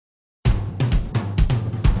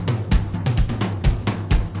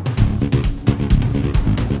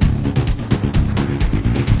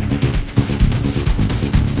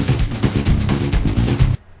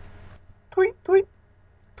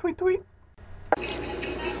Hey,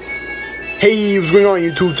 what's going on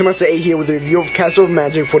YouTube? Timmaster8 here with a review of Castle of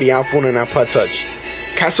Magic for the iPhone and iPod Touch.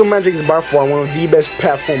 Castle of Magic is by far one of the best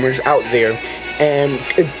platformers out there, and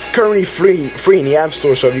it's currently free in the App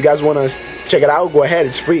Store, so if you guys want to check it out, go ahead,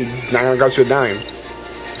 it's free. It's not going to cost you a dime.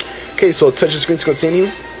 Okay, so touch the screen to continue.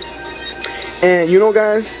 And you know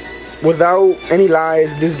guys, without any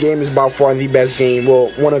lies, this game is by far the best game,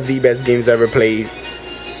 well, one of the best games I ever played.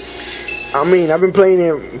 I mean, I've been playing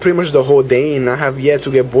it pretty much the whole day and I have yet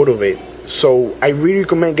to get bored of it. So I really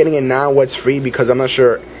recommend getting it now while it's free, because I'm not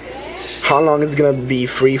sure how long it's gonna be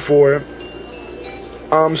free for.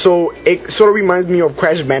 So it sort of reminds me of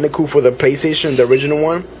Crash Bandicoot for the PlayStation, the original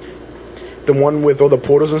one, the one with all the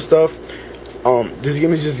portals and stuff. This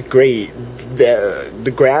game is just great.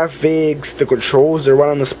 The graphics, the controls, they're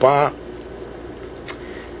right on the spot.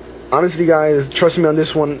 Honestly guys, trust me on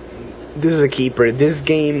this one, this is a keeper. This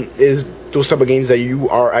game is those type of games that you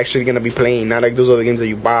are actually gonna be playing, not like those other games that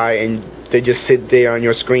you buy and they just sit there on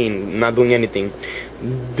your screen not doing anything.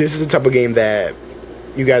 This is the type of game that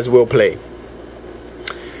you guys will play.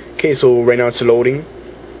 Okay, so right now it's loading,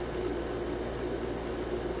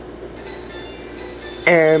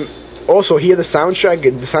 and also here the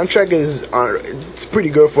soundtrack is it's pretty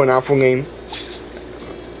good for an iPhone game.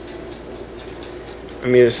 Let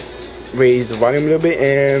me just raise the volume a little bit,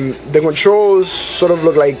 and the controls sort of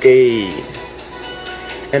look like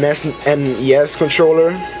an SNES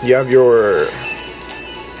controller. You have your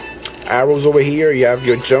arrows over here, you have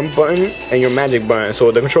your jump button and your magic button.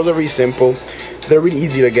 So the controls are really simple, they're really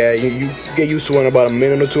easy to get. You get used to in about a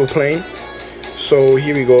minute or two of playing. So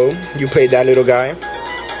here we go, you play that little guy,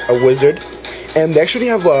 a wizard, and they actually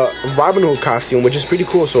have a Robin Hood costume, which is pretty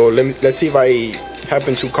cool. So let's see if I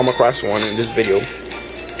happen to come across one in this video.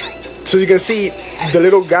 So you can see the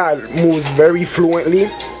little guy moves very fluently,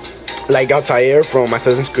 like Altair from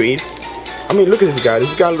Assassin's Creed. I mean, look at this guy.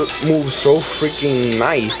 This guy moves so freaking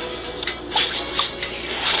nice.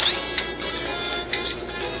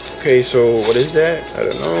 Okay, so what is that? I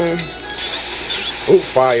don't know. Oh,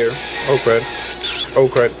 fire. Oh, crud. Oh,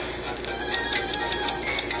 crud.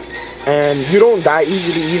 And you don't die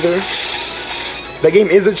easily either. The game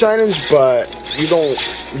is a challenge, but you don't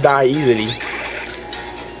die easily.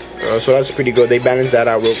 So that's pretty good. They balanced that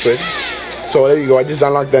out real quick. So there you go. I just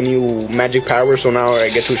unlocked the new magic power, so now I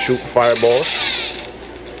get to shoot fireballs.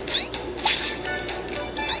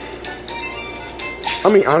 I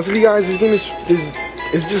mean, honestly, guys, this game is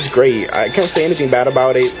just great. I can't say anything bad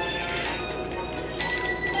about it.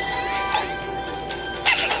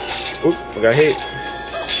 Oop, I got hit.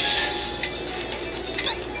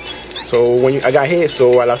 So when I got hit,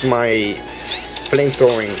 so I lost my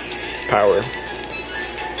flamethrowing power.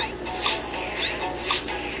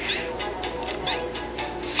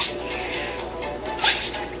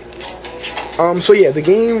 So yeah, the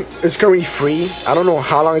game is currently free. I don't know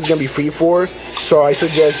how long it's gonna be free for, so I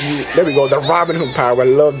suggest you. There we go, the Robin Hood power. I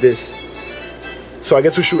love this. So I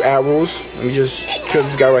get to shoot arrows. Let me just kill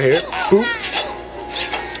this guy right here. Boop.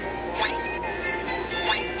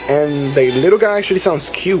 And the little guy actually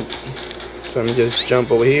sounds cute. So let me just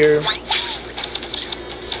jump over here.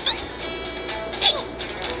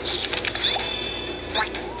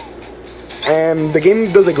 And the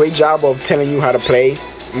game does a great job of telling you how to play,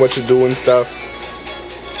 what to do and stuff.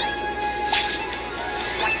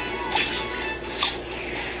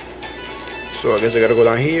 So I guess I gotta go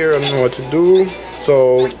down here. I don't know what to do,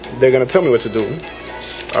 so they're gonna tell me what to do.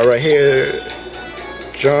 Alright, here,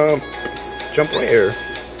 jump where?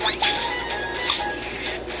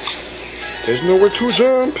 There's nowhere to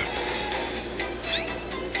jump.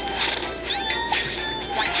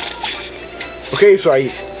 Okay, so I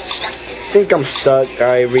think I'm stuck.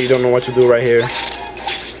 I really don't know what to do right here.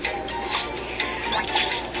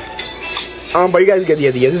 But you guys get the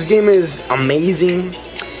idea. This game is amazing,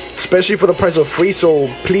 especially for the price of free. So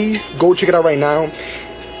please go check it out right now.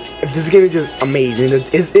 This game is just amazing.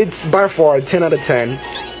 It's by far a 10 out of 10.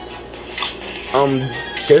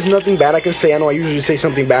 There's nothing bad I can say. I know I usually say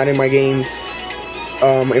something bad in my games,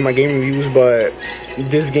 in my game reviews, but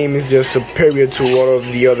this game is just superior to all of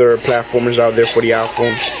the other platformers out there for the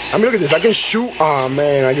iPhone. I mean, look at this. I can shoot. Oh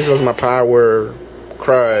man, I just lost my power.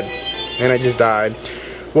 Crud. And I just died.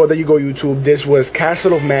 Well, there you go, YouTube. This was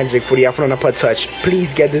Castle of Magic for the iPhone and iPod Touch.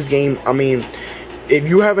 Please get this game. I mean, if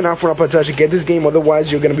you have an iPhone and iPod Touch, get this game.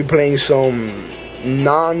 Otherwise, you're going to be playing some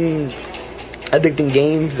non-addicting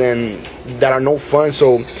games and that are no fun.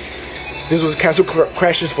 So, this was Castle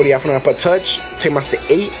Crashes for the iPhone and iPod Touch.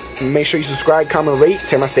 Timmaster8. Make sure you subscribe, comment, rate.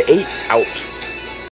 Timmaster8 out.